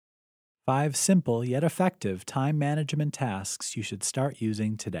5 simple yet effective time management tasks you should start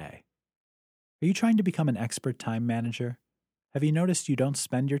using today. Are you trying to become an expert time manager? Have you noticed you don't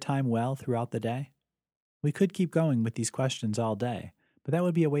spend your time well throughout the day? We could keep going with these questions all day, but that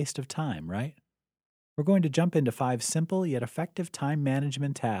would be a waste of time, right? We're going to jump into 5 simple yet effective time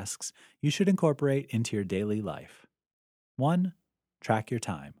management tasks you should incorporate into your daily life. 1. Track your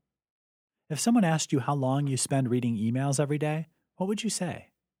time. If someone asked you how long you spend reading emails every day, what would you say?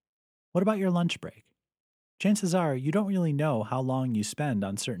 What about your lunch break? Chances are you don't really know how long you spend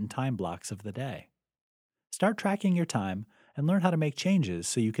on certain time blocks of the day. Start tracking your time and learn how to make changes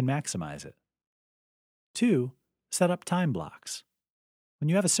so you can maximize it. 2. Set up time blocks. When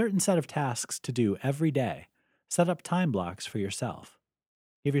you have a certain set of tasks to do every day, set up time blocks for yourself.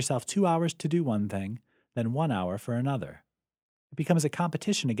 Give yourself 2 hours to do one thing, then 1 hour for another. It becomes a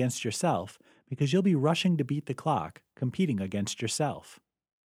competition against yourself because you'll be rushing to beat the clock, competing against yourself.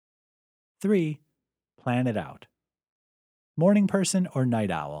 3. Plan it out. Morning person or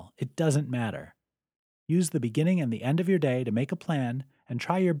night owl, it doesn't matter. Use the beginning and the end of your day to make a plan and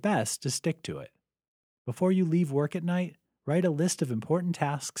try your best to stick to it. Before you leave work at night, write a list of important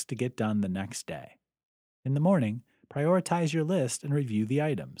tasks to get done the next day. In the morning, prioritize your list and review the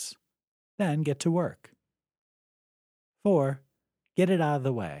items. Then get to work. 4. Get it out of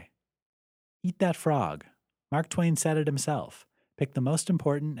the way. Eat that frog. Mark Twain said it himself. Pick the most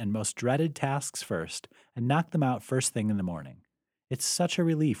important and most dreaded tasks first and knock them out first thing in the morning. It's such a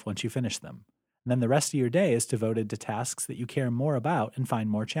relief once you finish them. And then the rest of your day is devoted to tasks that you care more about and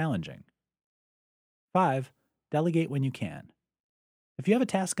find more challenging. 5. Delegate when you can. If you have a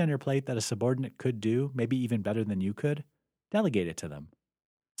task on your plate that a subordinate could do, maybe even better than you could, delegate it to them.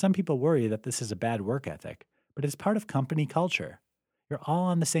 Some people worry that this is a bad work ethic, but it's part of company culture. You're all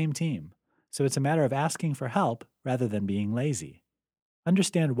on the same team, so it's a matter of asking for help rather than being lazy.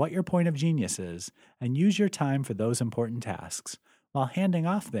 Understand what your point of genius is and use your time for those important tasks while handing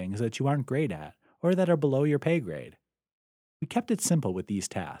off things that you aren't great at or that are below your pay grade. We kept it simple with these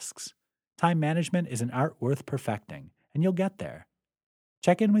tasks. Time management is an art worth perfecting, and you'll get there.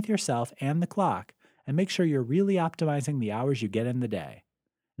 Check in with yourself and the clock and make sure you're really optimizing the hours you get in the day.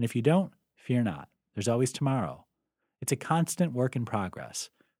 And if you don't, fear not. There's always tomorrow. It's a constant work in progress,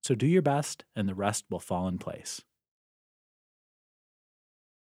 so do your best and the rest will fall in place.